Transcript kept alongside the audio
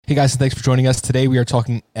Hey guys, thanks for joining us. Today we are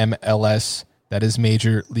talking MLS, that is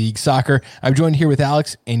Major League Soccer. I'm joined here with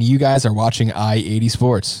Alex, and you guys are watching I-80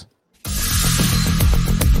 Sports.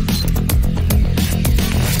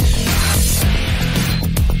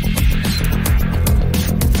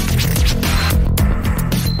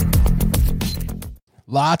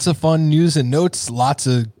 Lots of fun news and notes, lots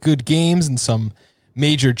of good games, and some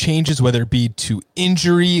major changes, whether it be to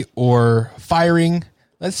injury or firing.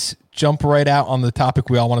 Let's jump right out on the topic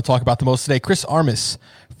we all want to talk about the most today. Chris Armas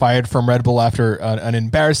fired from Red Bull after an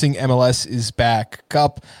embarrassing MLS is back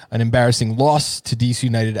Cup, an embarrassing loss to DC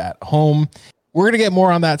United at home. We're going to get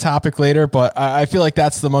more on that topic later, but I feel like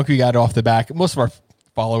that's the monkey we got off the back. Most of our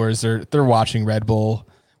followers, they're watching Red Bull.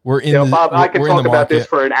 Bob, I can talk about this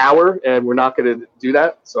for an hour, and we're not going to do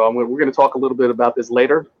that. So we're going to talk a little bit about this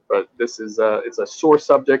later. But this is it's a sore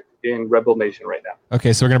subject in Red Bull Nation right now.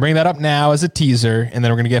 Okay, so we're going to bring that up now as a teaser, and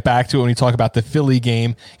then we're going to get back to it when we talk about the Philly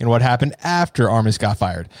game and what happened after Armas got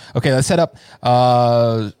fired. Okay, let's set up.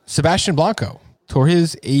 Sebastian Blanco tore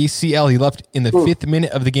his ACL. He left in the fifth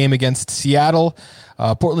minute of the game against Seattle.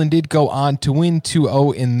 Portland did go on to win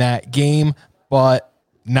 2-0 in that game, but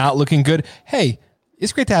not looking good. Hey,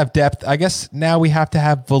 it's great to have depth. I guess now we have to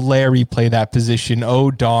have Valeri play that position.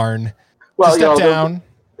 Oh, darn. Well, step down.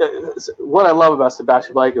 What I love about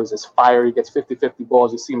Sebastian Blanco is his fire. He gets 50-50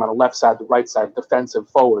 balls. You see him on the left side, the right side, defensive,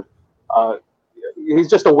 forward. He's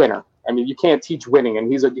just a winner. I mean, you can't teach winning,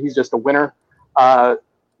 and he's just a winner. When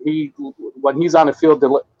he's on the field,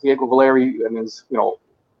 Diego Valeri and his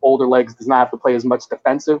older legs does not have to play as much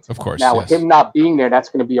defensive. Of course. Now, yes. with him not being there, that's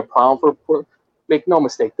going to be a problem for. Make no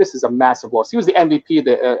mistake, this is a massive loss. He was the MVP of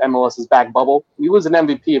the MLS's back bubble. When you lose an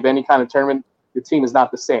MVP of any kind of tournament, your team is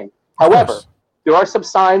not the same. However, there are some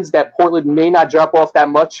signs that Portland may not drop off that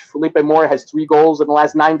much. Felipe Mora has 3 goals in the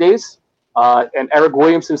last 9 days. And Eric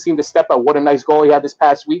Williamson seemed to step up. What a nice goal he had this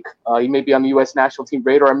past week. He may be on the U.S. national team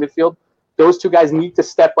radar in midfield. Those 2 guys need to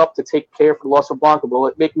step up to take care for the loss of Blanco.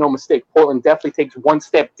 But make no mistake, Portland definitely takes one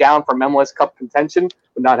step down from MLS Cup contention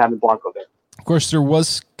with not having Blanco there. Of course, there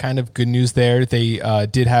was kind of good news there. They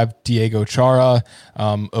did have Diego Chara.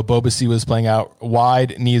 Obobisi was playing out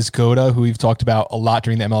wide. Nias Goda, who we've talked about a lot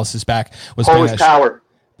during the MLS is back, was playing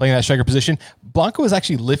that striker position. Blanco was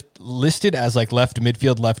actually listed as like left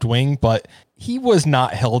midfield, left wing, but he was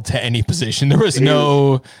not held to any position. There was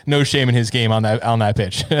no shame in his game on that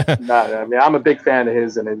pitch. No, I mean, I'm a big fan of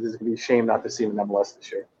his, and it's going to be a shame not to see him in MLS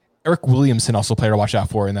this year. Eric Williamson, also a player to watch out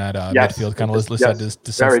for in that midfield, kind of listed as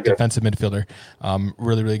defensive midfielder.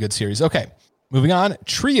 Really, really good series. Okay, moving on.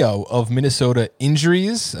 Trio of Minnesota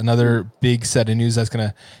injuries. Another big set of news that's going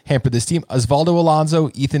to hamper this team. Osvaldo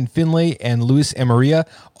Alonso, Ethan Finlay, and Luis Emeria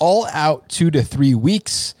all out 2 to 3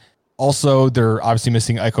 weeks. Also, they're obviously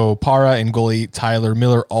missing Iko Para and goalie Tyler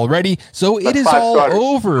Miller already. So it is all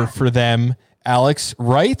over for them, Alex,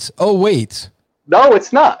 right? Oh, wait. No,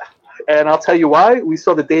 it's not. And I'll tell you why. We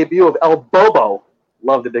saw the debut of El Bobo.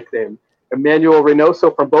 Love the nickname. Emmanuel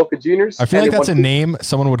Reynoso from Boca Juniors. I feel like that's a name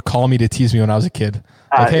someone would call me to tease me when I was a kid.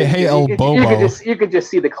 Like, hey, El Bobo. You could just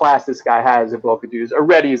see the class this guy has at Boca Juniors.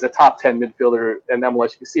 Already is a top 10 midfielder in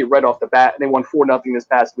MLS. You can see it right off the bat. And they won 4-0 this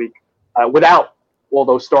past week without all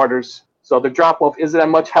those starters. So the drop-off isn't that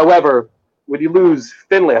much. However, when you lose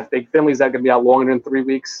Finlay, I think Finlay's not going to be out longer than 3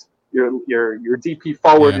 weeks. Your DP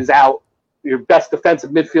forward is out. Your best defensive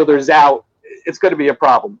midfielder is out. It's going to be a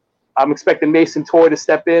problem. I'm expecting Mason Toy to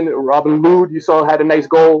step in. Robin Lood, you saw, had a nice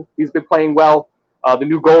goal. He's been playing well. The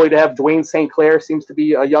new goalie to have, Dwayne St. Clair, seems to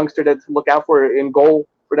be a youngster to look out for in goal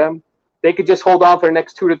for them. They could just hold on for the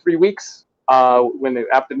next 2 to 3 weeks after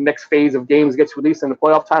the next phase of games gets released in the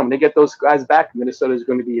playoff time. When they get those guys back, Minnesota is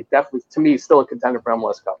going to be definitely, to me, still a contender for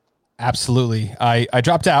MLS Cup. Absolutely. I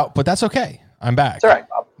dropped out, but that's okay. I'm back. It's all right,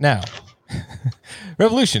 Bob. Now,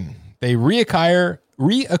 Revolution. They reacquire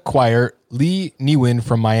Lee Nguyen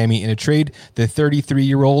from Miami in a trade. The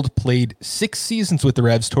 33-year-old played 6 seasons with the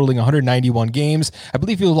Revs, totaling 191 games. I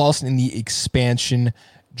believe he was lost in the expansion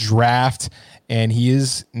draft, and he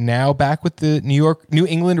is now back with the New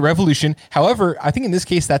England Revolution. However, I think in this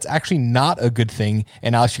case, that's actually not a good thing.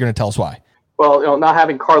 And Alex, you're going to tell us why. Well, not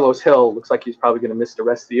having Carlos Hill looks like he's probably going to miss the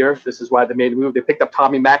rest of the year. This is why they made a move. They picked up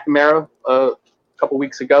Tommy McNamara couple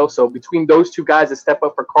weeks ago. So between those 2 guys that step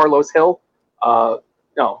up for Carlos Hill,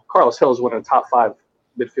 Carlos Hill is one of the top 5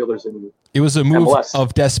 midfielders in MLS. It was a move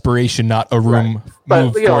of desperation, not a move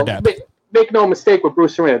for depth. Make no mistake with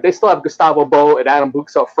Bruce Arena. They still have Gustavo Bo and Adam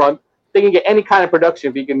Books up front. They can get any kind of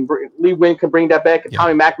production if you can. Lee Nguyen can bring that back. And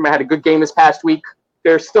Tommy McNamara had a good game this past week.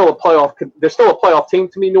 They're still a playoff team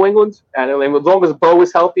to me, New England. And as long as Bo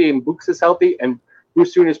is healthy and Books is healthy and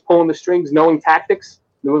Bruce Arena is pulling the strings, knowing tactics,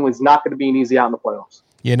 New England's not going to be an easy out in the playoffs.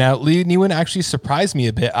 Yeah, now Lee Nguyen actually surprised me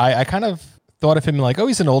a bit. I kind of thought of him like, oh,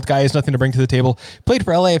 he's an old guy, he has nothing to bring to the table. Played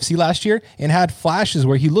for LAFC last year and had flashes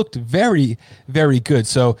where he looked very, very good.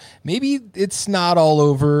 So maybe it's not all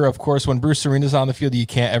over. Of course, when Bruce Arena's on the field, you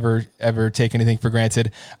can't ever take anything for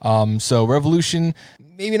granted. So Revolution,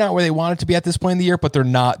 maybe not where they want it to be at this point in the year, but they're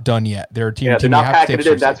not done yet. They're a team. Yeah, they're not packing it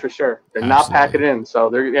in. That's for sure. They're not packing it in.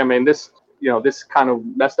 So this kind of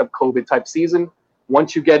messed up COVID type season.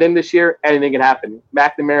 Once you get in this year, anything can happen.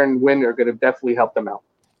 McNamara and Wynn are going to definitely help them out.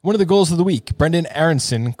 One of the goals of the week, Brendan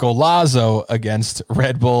Aronson, golazo against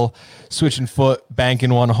Red Bull, switching foot,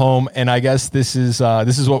 banking one home. And I guess this is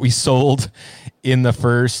what we sold in the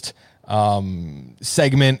first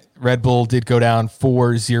segment. Red Bull did go down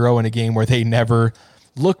 4-0 in a game where they never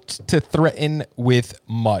looked to threaten with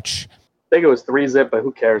much. I think it was 3-0, but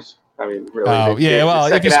who cares? I mean, really. Oh, yeah,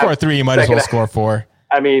 well, if you score 3, you might as well score 4.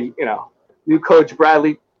 I mean, new coach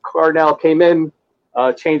Bradley Carnell came in,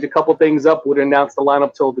 changed a couple things up, would announce the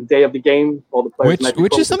lineup till the day of the game. All the players,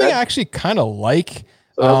 which is something I actually kind of like.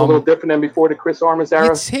 So that was a little different than before the Chris Armas era.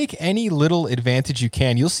 You take any little advantage you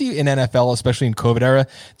can. You'll see in NFL, especially in COVID era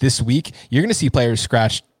this week, you're going to see players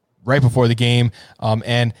scratched right before the game.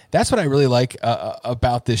 And that's what I really like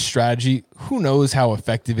about this strategy. Who knows how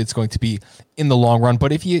effective it's going to be in the long run.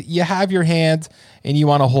 But if you have your hand and you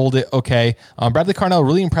want to hold it, okay. Bradley Carnell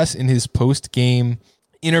really impressed in his post-game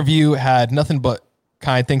interview, had nothing but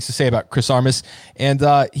kind things to say about Chris Armas. And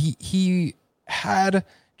he had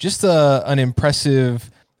just an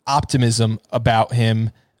impressive optimism about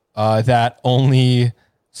him that only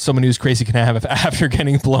someone who's crazy can have after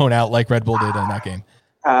getting blown out like Red Bull did in that game.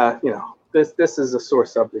 This is a sore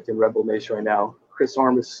subject in Red Bull Nation right now. Chris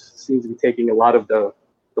Armas seems to be taking a lot of the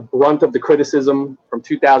brunt of the criticism from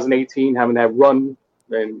 2018, having that run,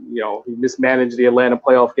 and he mismanaged the Atlanta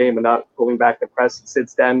playoff game and not pulling back the press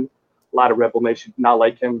since then. A lot of Red Bull Nation not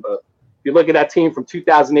like him, but if you look at that team from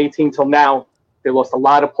 2018 till now, they lost a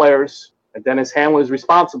lot of players, and Dennis Hamlin is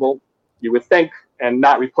responsible, you would think, and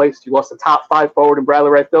not replaced. You lost the top 5 forward in Bradley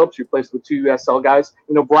Wright Phillips, replaced with 2 USL guys.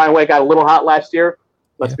 Brian Way got a little hot last year.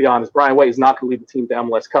 Let's be honest, Brian Way is not going to lead the team to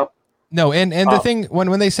MLS Cup. No, and the thing,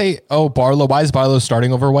 when they say, oh, Barlow, why is Barlow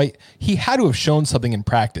starting over White? He had to have shown something in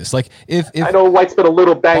practice. Like if I know White's been a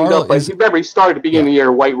little banged up, but remember he started at the beginning of the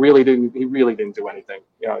year. White really didn't do anything.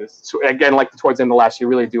 Again, like towards the end of last year,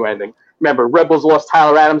 really do anything. Remember, Red Bulls lost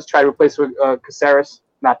Tyler Adams, tried to replace with Caceres,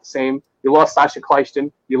 not the same. You lost Sasha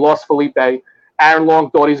Kleiston, you lost Felipe. Aaron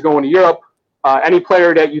Long thought he's going to Europe. Any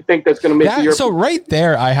player that you think that's going to make the Europe. So right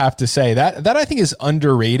there, I have to say that I think is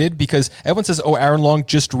underrated because everyone says, oh, Aaron Long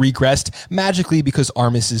just regressed magically because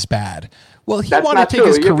Armas is bad. Well, he wanted to take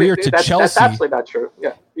his career to Chelsea. That's absolutely not true.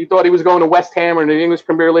 Yeah, he thought he was going to West Ham or in the English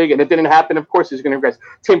Premier League, and it didn't happen. Of course, he's going to regress.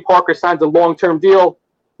 Tim Parker signs a long-term deal,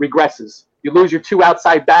 regresses. You lose your 2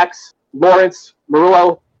 outside backs, Lawrence,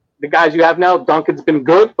 Murillo. The guys you have now, Duncan's been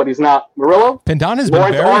good, but he's not Murillo. Pendon has been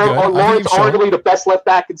very good. Lawrence, arguably the best left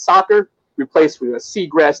back in soccer. Replaced with a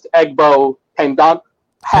Seagrest, Egbo, Pendant.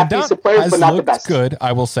 Half-decent players, but not the best. Good,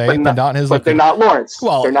 I will say. Pendant has looked good. But they're not Lawrence.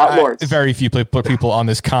 Well, they're not Lawrence. Very few people on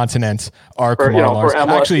this continent are Kamar Lawrence.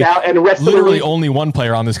 Actually, now, and the rest literally of the league, only one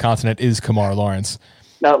player on this continent is Kamar Lawrence.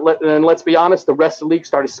 Now, let's be honest. The rest of the league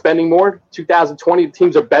started spending more. 2020, the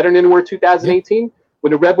teams are better than they were 2018. Yep.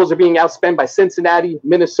 When the Red Bulls are being outspent by Cincinnati,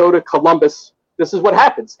 Minnesota, Columbus, this is what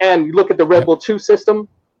happens. And you look at the Red Bull 2 system.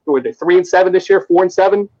 Were they 3-7 this year,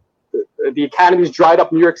 4-7? The academy's dried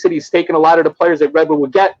up. New York City's taken a lot of the players that Red Bull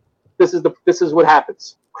would get. This is what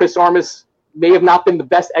happens. Chris Armas may have not been the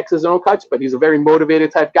best X's own coach, but he's a very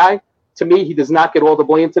motivated type guy. To me, he does not get all the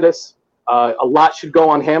blame to this. A lot should go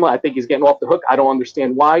on Hamlin. I think he's getting off the hook. I don't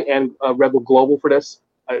understand why. And Red Bull Global for this.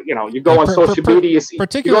 You go on social media.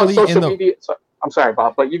 I'm sorry,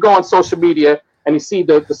 Bob, but you go on social media and you see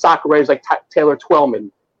the soccer writers like Taylor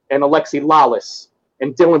Twellman and Alexi Lawless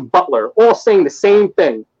and Dylan Butler all saying the same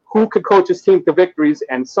thing. Who could coach his team to victories?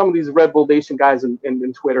 And some of these Red Bull Nation guys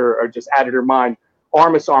in Twitter are just out of their mind.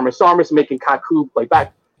 Armas, making Kaku play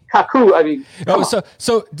back. Kaku, I mean,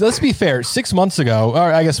 so let's be fair. 6 months ago,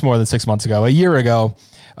 or I guess more than 6 months ago, a year ago,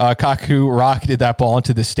 Kaku rocketed that ball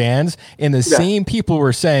into the stands, and the same people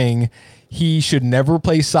were saying he should never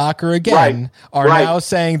play soccer again now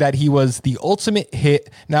saying that he was the ultimate hit.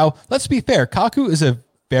 Now, let's be fair. Kaku is a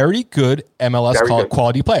very good MLS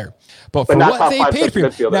quality player. But for what they paid for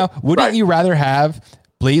him. Now, wouldn't you rather have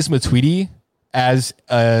Blaise Matuidi as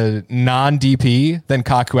a non-DP than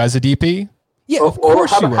Kaku as a DP? Yeah, of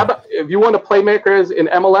course you would. How about, if you want a playmakers in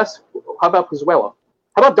MLS, how about Pozuelo?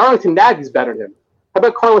 How about Darlington Nagy's better than him? How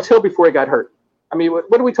about Carlos Hill before he got hurt? I mean,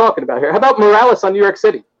 what are we talking about here? How about Morales on New York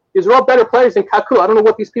City? These are all better players than Kaku. I don't know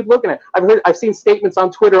what these people are looking at. I've seen statements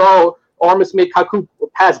on Twitter, Armas made Kaku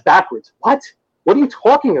pass backwards. What are you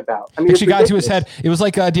talking about? I mean, actually got to his head. It was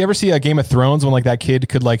like, do you ever see Game of Thrones when like that kid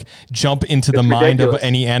could like jump into the mind of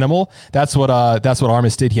any animal? That's what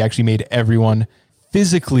Armas did. He actually made everyone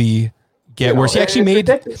physically get worse. He actually made.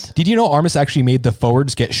 Ridiculous. Did you know Armas actually made the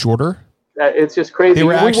forwards get shorter? It's just crazy. They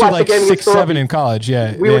were actually like 6'7" in college.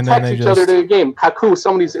 Yeah, we would text each other to the game. Kaku,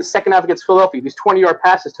 some of these second half against Philadelphia, these 20-yard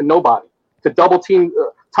passes to nobody, to double team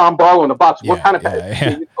Tom Barlow in the box. What kind of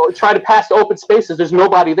try to pass to open spaces? There's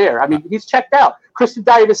nobody there. I mean, he's checked out. Christian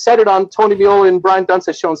Dyer just said it on Tony Viola and Brian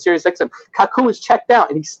Dunst's show on Sirius XM. Kaku is checked out,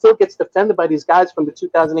 and he still gets defended by these guys from the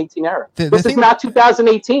 2018 era. This is not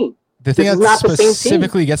 2018. The thing that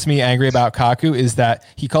specifically gets me angry about Kaku is that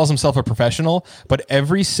he calls himself a professional, but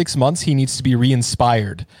every 6 months he needs to be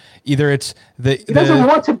re-inspired. Either it's he doesn't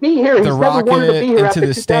want to be here. He's never wanted to be here into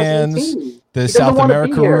the stands, the South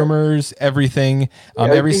America rumors, everything.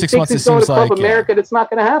 Every 6 months it seems like Club America, that's not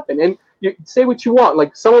going to happen. And you say what you want.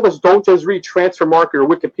 Like, some of us don't just read Transfer Market or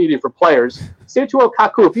Wikipedia for players. Say what you want,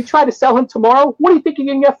 Kaku. If you try to sell him tomorrow, what do you think you're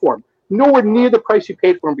going to get for him? Nowhere near the price you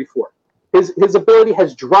paid for him before. His ability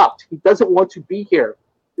has dropped. He doesn't want to be here.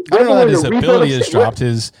 I don't know that his ability has dropped.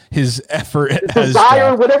 His effort has desire,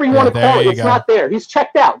 dropped. Whatever you want to call it, it's not there. He's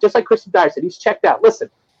checked out, just like Christian Dyer said. He's checked out. Listen,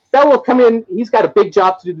 Bell will come in. He's got a big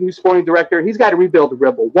job to do, the new sporting director. He's got to rebuild the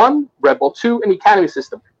Rebel 1, Rebel 2, and the academy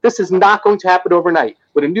system. This is not going to happen overnight.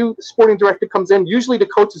 When a new sporting director comes in, usually the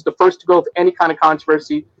coach is the first to go with any kind of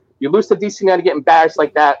controversy. You lose to DC now to get embarrassed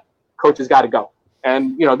like that, coach has got to go.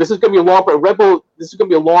 And, this is going to be this is going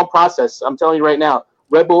to be a long process. I'm telling you right now,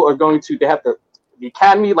 Rebel are going to, they have the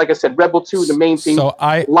academy, like I said, Rebel 2, the main team.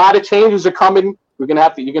 A lot of changes are coming. You're going to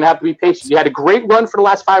have to be patient. You had a great run for the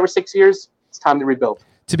last 5 or 6 years. It's time to rebuild.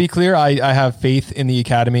 To be clear, I have faith in the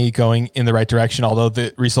academy going in the right direction, although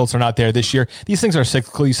the results are not there this year. These things are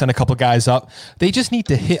cyclical. You send a couple guys up. They just need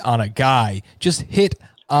to hit on a guy. Just hit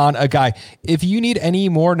on a guy. If you need any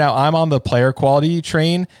more, now I'm on the player quality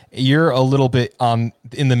train. You're a little bit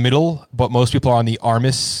in the middle, but most people are on the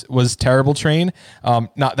Armas was terrible train.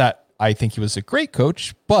 Not that I think he was a great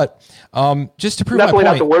coach, but just to prove definitely my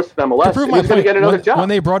point, not the worst of MLS. To prove my point, get another job. When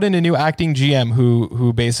they brought in a new acting GM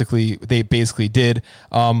who basically did.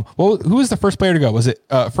 Who was the first player to go? Was it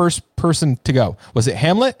first person to go? Was it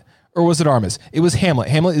Hamlet? Or was it Armas? It was Hamlet.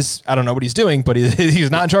 Hamlet is, I don't know what he's doing, but he's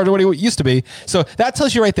not in charge of what he used to be. So that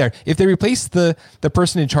tells you right there. If they replace the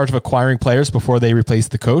person in charge of acquiring players before they replace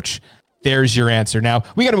the coach, there's your answer. Now,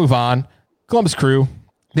 we got to move on. Columbus Crew,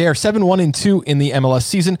 they are 7-1-2 in the MLS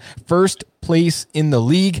season. First place in the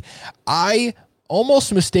league. I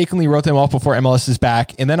almost mistakenly wrote them off before MLS is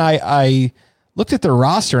back. And then I looked at their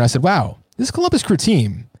roster and I said, wow, this Columbus Crew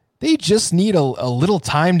team, they just need a little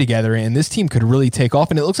time together, and this team could really take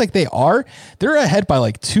off. And it looks like they are. They're ahead by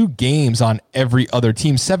like 2 games on every other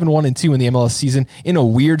team, 7-1-2 in the MLS season, in a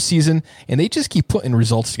weird season, and they just keep putting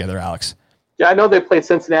results together, Alex. Yeah, I know they played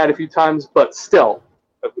Cincinnati a few times, but still,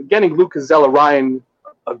 getting Lucas Zella-Ryan,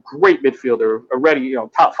 a great midfielder, already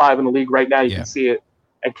top 5 in the league right now. You can see it.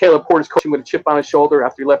 And Caleb Porter's coaching with a chip on his shoulder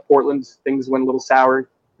after he left Portland. Things went a little sour.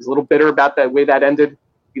 He's a little bitter about that way that ended.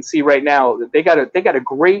 You can see right now that they got a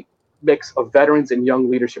great mix of veterans and young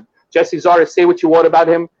leadership. Jesse Zardes, say what you want about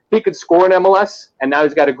him. He could score in MLS, and now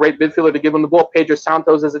he's got a great midfielder to give him the ball. Pedro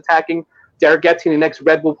Santos is attacking. Derek Getty, the next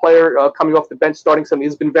Red Bull player, coming off the bench, starting something.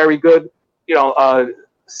 He's been very good.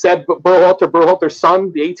 Seb Berhalter's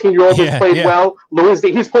son, the 18-year-old, has played well.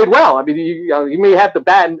 He's played well. I mean, he may have the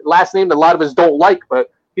bad last name that a lot of us don't like,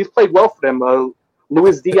 but he's played well for them.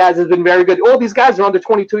 Luis Diaz has been very good. All these guys are under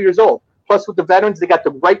 22 years old. Plus, with the veterans, they got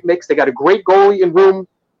the right mix. They got a great goalie in room.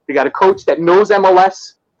 They got a coach that knows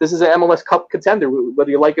MLS. This is an MLS Cup contender, whether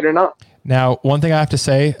you like it or not. Now, one thing I have to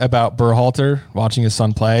say about Berhalter, watching his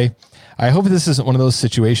son play, I hope this isn't one of those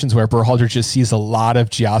situations where Berhalter just sees a lot of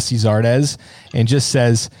Giassi Zardes and just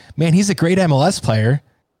says, man, he's a great MLS player.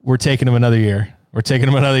 We're taking him another year.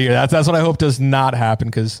 That's what I hope does not happen,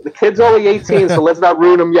 because the kid's only 18, so let's not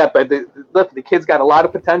ruin him yet. But the kid's got a lot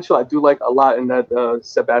of potential. I do like a lot in that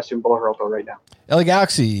Sebastian Berhalter right now. LA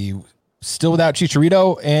Galaxy still without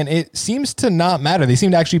Chicharito, and it seems to not matter. They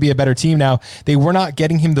seem to actually be a better team now. They were not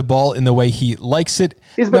getting him the ball in the way he likes it.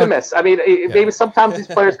 He's been a miss. I mean, maybe sometimes these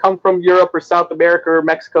players come from Europe or South America or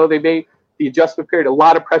Mexico. They made the adjustment period. A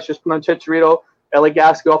lot of pressure is put on Chicharito. LA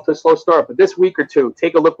Galaxy off to a slow start. But this week or two,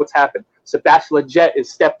 take a look what's happened. Sebastian Lletget has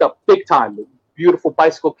stepped up big time. Beautiful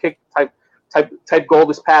bicycle kick type goal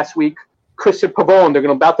this past week. Christian Pavone, they're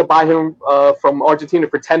about to buy him from Argentina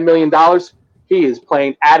for $10 million. He is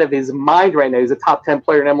playing out of his mind right now. He's a top 10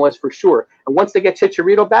 player in MLS for sure. And once they get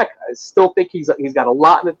Chicharito back, I still think he's got a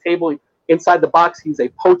lot on the table. Inside the box, he's a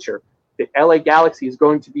poacher. The LA Galaxy is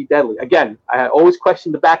going to be deadly. Again, I always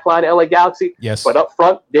question the back line of LA Galaxy. Yes. But up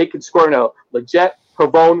front, they can score now. Leggett,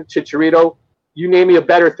 Pavone, Chicharito. You name me a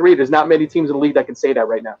better three. There's not many teams in the league that can say that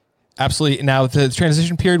right now. Absolutely. Now, the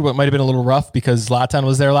transition period, what might have been a little rough because Zlatan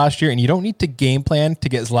was there last year, and you don't need to game plan to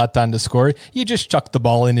get Zlatan to score. You just chuck the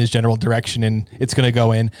ball in his general direction, and it's going to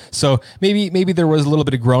go in. So maybe there was a little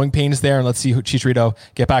bit of growing pains there, and let's see Chicharito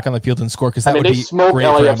get back on the field and score, because that would be great for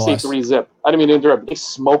MLS. LAFC 3-zip. I didn't mean to interrupt. They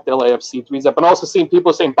smoked LAFC 3-zip. And also seeing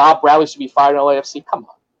people saying Bob Bradley should be fired in LAFC. Come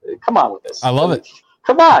on with this. I love it.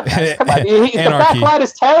 Come on. Come on. The back line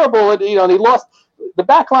is terrible. And, they lost. The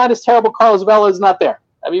back line is terrible. Carlos Vela is not there.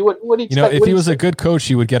 I mean, what do you expect? If he was a good coach,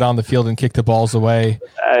 he would get on the field and kick the balls away.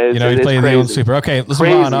 He'd play the old sweeper. Okay, let's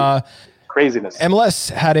move on. Craziness.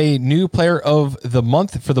 MLS had a new player of the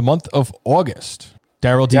month for the month of August.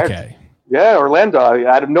 Daryl DK. Yeah, Orlando,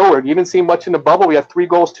 out of nowhere. You didn't see much in the bubble. We have 3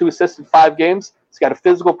 goals, 2 assists in 5 games. He's got a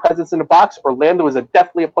physical presence in the box. Orlando is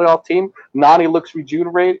definitely a playoff team. Nani looks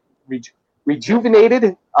rejuvenated. He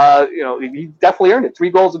definitely earned it. 3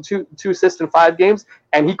 goals and 2 assists in 5 games,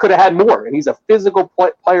 and he could have had more. And he's a physical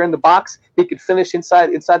player in the box. He could finish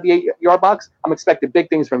inside the 8-yard box. I'm expecting big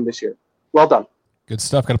things from him this year. Well done. Good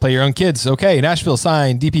stuff. Got to play your own kids. Okay, Nashville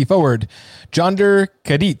signed DP forward Jonder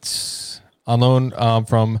Cadiz on loan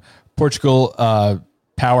from Portugal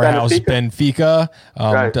powerhouse Benfica.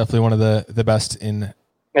 Right. Definitely one of the best in.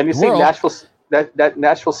 And you see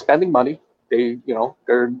Nashville spending money.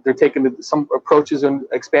 They're taking some approaches in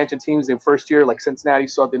expansion teams in first year, like Cincinnati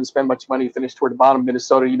didn't spend much money, finished toward the bottom.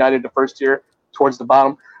 Minnesota United the first year towards the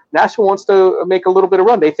bottom. Nashville wants to make a little bit of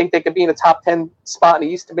run. They think they could be in a top 10 spot in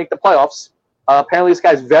the East to make the playoffs. Apparently, this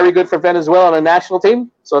guy's very good for Venezuela on a national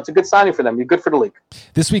team, so it's a good signing for them. You're good for the league.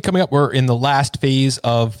 This week coming up, we're in the last phase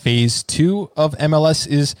of phase 2 of MLS.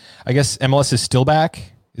 MLS is still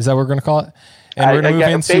back. Is that what we're going to call it? And we're going to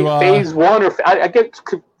move into phase 1 or I get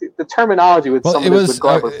the terminology with some of this with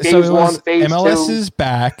Garber. Phase 1, phase 2. MLS is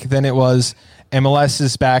back. Then it was MLS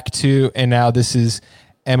is back 2, and now this is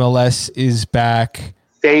MLS is back.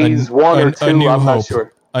 Phase 1 or 2. I'm not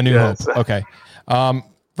sure. A new hope. Okay.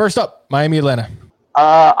 First up, Miami, Atlanta.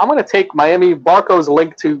 I'm going to take Miami. Barco's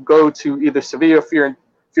linked to go to either Sevilla or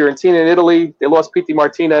Fiorentina in Italy. They lost Pete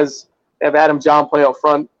Martinez. They have Adam John play up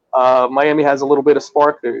front. Miami has a little bit of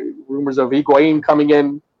spark. There are rumors of Higuain coming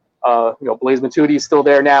in. Blaise Matuidi is still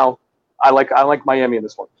there now. I like Miami in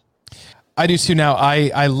this one. I do too. Now,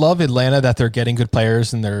 I love Atlanta that they're getting good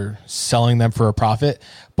players and they're selling them for a profit,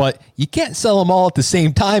 but you can't sell them all at the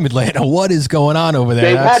same time, Atlanta. What is going on over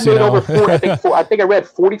there? They've had made over I think I read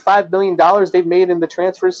 $45 million they've made in the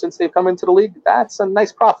transfers since they've come into the league. That's a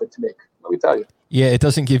nice profit to make, let me tell you. Yeah, it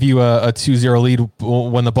doesn't give you a 2-0 lead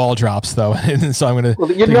when the ball drops, though. So I'm going to. Well,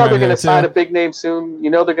 they're going to sign a big name soon.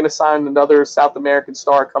 They're going to sign another South American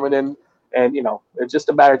star coming in, and it's just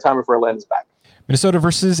a matter of time before Atlanta's back. Minnesota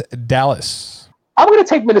versus Dallas. I'm going to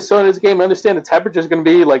take Minnesota in this game. I understand the temperature is going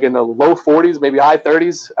to be like in the low 40s, maybe high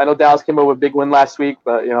 30s. I know Dallas came up with a big win last week,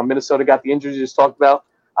 but Minnesota got the injuries you just talked about.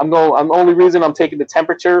 The only reason I'm taking the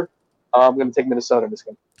temperature. I'm going to take Minnesota in this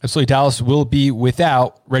game. Absolutely, Dallas will be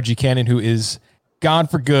without Reggie Cannon, who is gone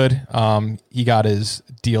for good. He got his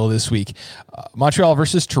deal this week. Montreal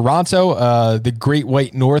versus Toronto, the Great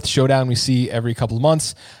White North showdown we see every couple of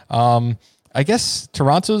months. I guess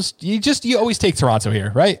Toronto's you always take Toronto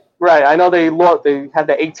here, right? Right. I know they had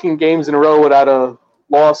the 18 games in a row without a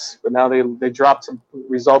loss, but now they dropped some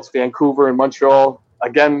results. Vancouver and Montreal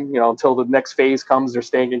again. Until the next phase comes, they're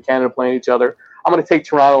staying in Canada playing each other. I'm going to take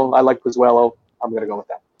Toronto. I like Pozuelo. I'm going to go with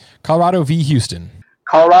that. Colorado v. Houston.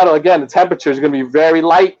 Colorado, again, the temperature is going to be very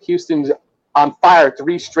light. Houston's on fire,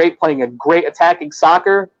 3 straight, playing a great attacking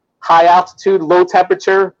soccer, high altitude, low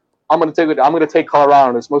temperature. I'm going to take Colorado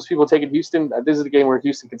on this. Most people taking Houston. This is the game where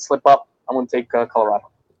Houston can slip up. I'm going to take Colorado.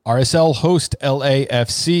 RSL host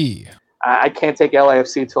LAFC. I can't take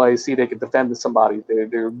LAFC until I see they can defend to somebody.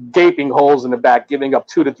 They're gaping holes in the back, giving up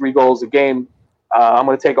 2 to 3 goals a game. I'm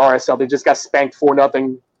going to take RSL. They just got spanked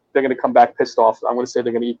 4-0. They're going to come back pissed off. I'm going to say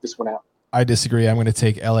they're going to eat this one out. I disagree. I'm going to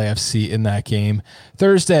take LAFC in that game.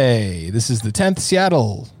 Thursday, this is the 10th.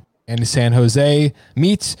 Seattle and San Jose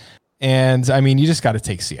meet. And, you just got to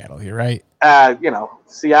take Seattle here, right?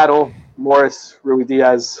 Seattle, Morris, Rui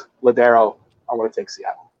Diaz, Ladero. I'm going to take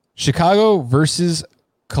Seattle. Chicago versus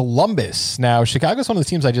Columbus. Now, Chicago's one of the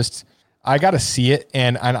teams I got to see it,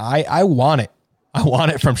 and I want it. I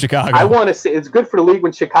want it from Chicago. I want to see it's good for the league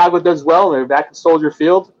when Chicago does well and they're back at Soldier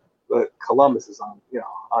Field, but Columbus is on,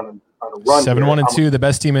 a run. 7-1-2, the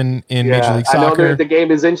best team in Major League Soccer. I know the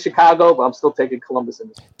game is in Chicago, but I'm still taking Columbus in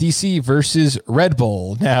this. DC versus Red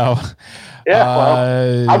Bull. Now,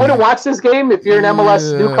 I wouldn't watch this game if you're an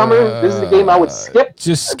MLS newcomer. This is the game I would skip.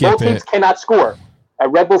 Just skip Both teams cannot score.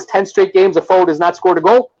 At Red Bull's 10 straight games, a forward has not scored a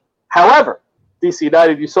goal. However, DC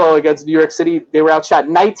United, you saw against New York City, they were outshot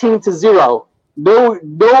 19-0. No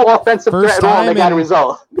offensive threat at all. They got a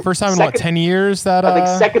result. First time in 10 years that I think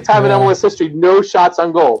second time in MLS history, no shots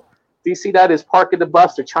on goal. DC United is parking the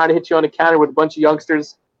bus. They're trying to hit you on the counter with a bunch of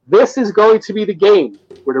youngsters. This is going to be the game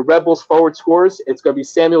where the Red Bulls forward scores. It's going to be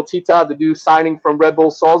Samuel Tita, the new signing from Red Bull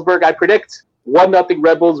Salzburg. I predict 1-0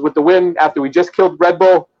 Red Bulls with the win after we just killed Red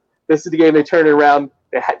Bull. This is the game they turn it around.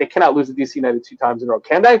 They cannot lose to DC United 2 times in a row.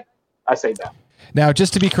 Can they? I say no. Now,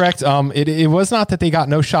 just to be correct, it was not that they got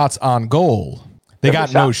no shots on goal. They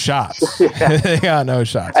got no shots. They got no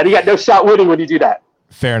shots. And you got no shot winning when you do that.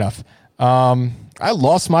 Fair enough. I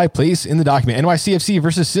lost my place in the document. NYCFC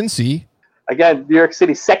versus Cincy. Again, New York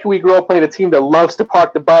City, second week role playing a team that loves to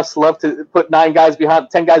park the bus, love to put 10 guys behind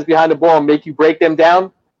the ball and make you break them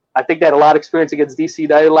down. I think they had a lot of experience against DC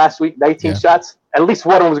United last week, 19 shots. At least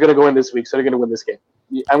one of them was going to go in this week, so they're going to win this game.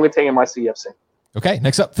 I'm going to take NYCFC. Okay,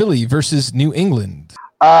 next up, Philly versus New England.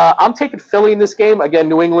 I'm taking Philly in this game. Again,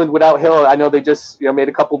 New England without Hill. I know they just made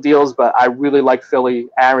a couple deals, but I really like Philly.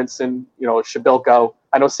 Aronson, Shabilko.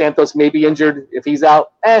 I know Santos may be injured. If he's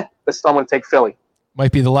out, but still I'm going to take Philly.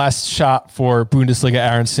 Might be the last shot for Bundesliga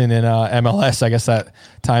Aronson in MLS. I guess that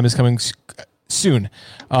time is coming soon.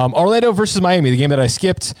 Orlando versus Miami, the game that I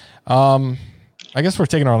skipped. I guess we're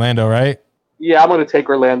taking Orlando, right? Yeah, I'm going to take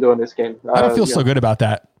Orlando in this game. I don't feel so good about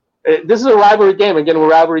that. This is a rivalry game. Again, a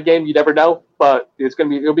rivalry game. You never know, but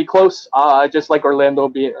it'll be close. I just like Orlando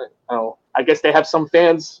being. I guess they have some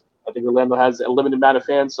fans. I think Orlando has a limited amount of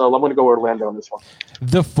fans, so I'm going to go Orlando on this one.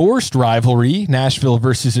 The forced rivalry, Nashville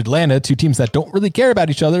versus Atlanta, 2 teams that don't really care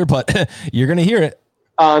about each other, but you're going to hear it.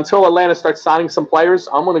 Until Atlanta starts signing some players,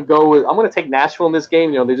 I'm going to take Nashville in this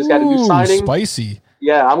game. They just got a new signing. Spicy.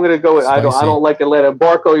 Yeah, I'm going to go with. I don't like Atlanta.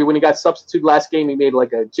 Barco, when he got substituted last game, he made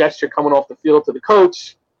like a gesture coming off the field to the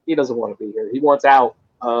coach. He doesn't want to be here. He wants out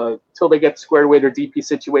until they get squared away their DP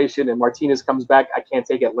situation and Martinez comes back. I can't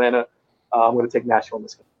take Atlanta. I'm going to take Nashville in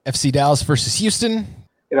this game. FC Dallas versus Houston.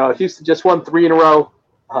 Houston just won 3 in a row.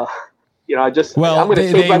 I'm going to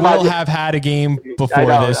change my mind. They will have had a game before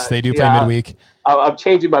this. They do play midweek. I'm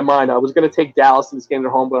changing my mind. I was going to take Dallas in this game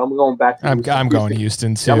at home, but I'm going back to Houston. I'm going to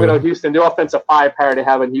Houston too. I'm going to Houston. The offensive firepower they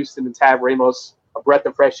have in Houston and Tab Ramos, a breath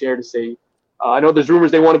of fresh air to see. I know there's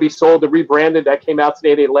rumors they want to be sold, to rebranded. That came out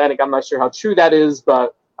today at the Atlantic. I'm not sure how true that is,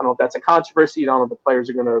 but I don't know if that's a controversy. I don't know if the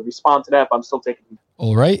players are going to respond to that, but I'm still taking it.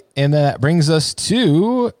 All right. And that brings us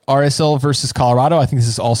to RSL versus Colorado. I think this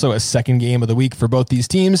is also a second game of the week for both these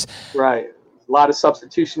teams. Right. A lot of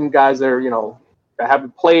substitution guys there, that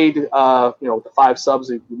haven't played, with the 5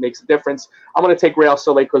 subs. It makes a difference. I'm going to take Real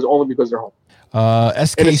Salt Lake only because they're home.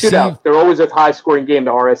 SKC. In a shootout, they're always a high-scoring game,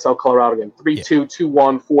 the RSL Colorado game. 3-2,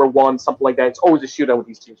 2-1, 4-1, something like that. It's always a shootout with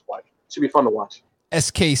these teams play. Should be fun to watch.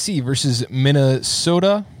 SKC versus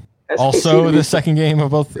Minnesota. Also the second game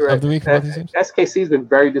of both of the week for both these teams. SKC has been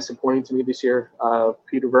very disappointing to me this year.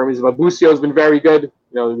 Peter Vermes, but Busio has been very good.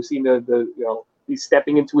 We've seen he's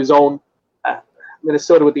stepping into his own.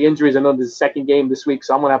 Minnesota with the injuries. I know this is the second game this week,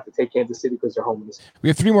 so I'm going to have to take Kansas City because they're home. We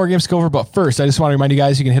have 3 more games to go over, but first, I just want to remind you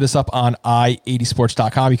guys, you can hit us up on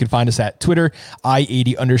i80sports.com. You can find us at Twitter,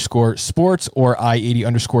 i80_sports or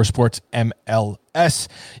i80_sports MLS.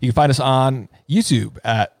 You can find us on YouTube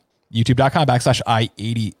at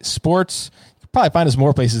youtube.com/i80sports. You can probably find us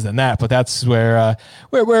more places than that, but that's where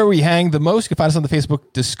we hang the most. You can find us on the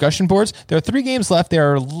Facebook discussion boards. There are 3 games left. They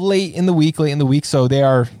are late in the week, so they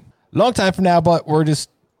are long time from now, but we're just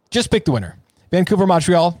pick the winner. Vancouver,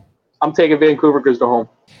 Montreal. I'm taking Vancouver because they're home.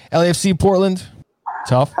 LAFC, Portland.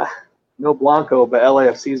 Tough. No Blanco, but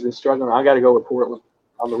LAFC's been struggling. I got to go with Portland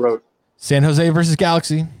on the road. San Jose versus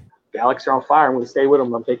Galaxy. Galaxy are on fire. I'm going to stay with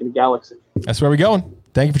them. I'm taking the Galaxy. That's where we're going.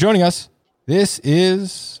 Thank you for joining us. This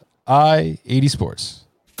is I80 Sports.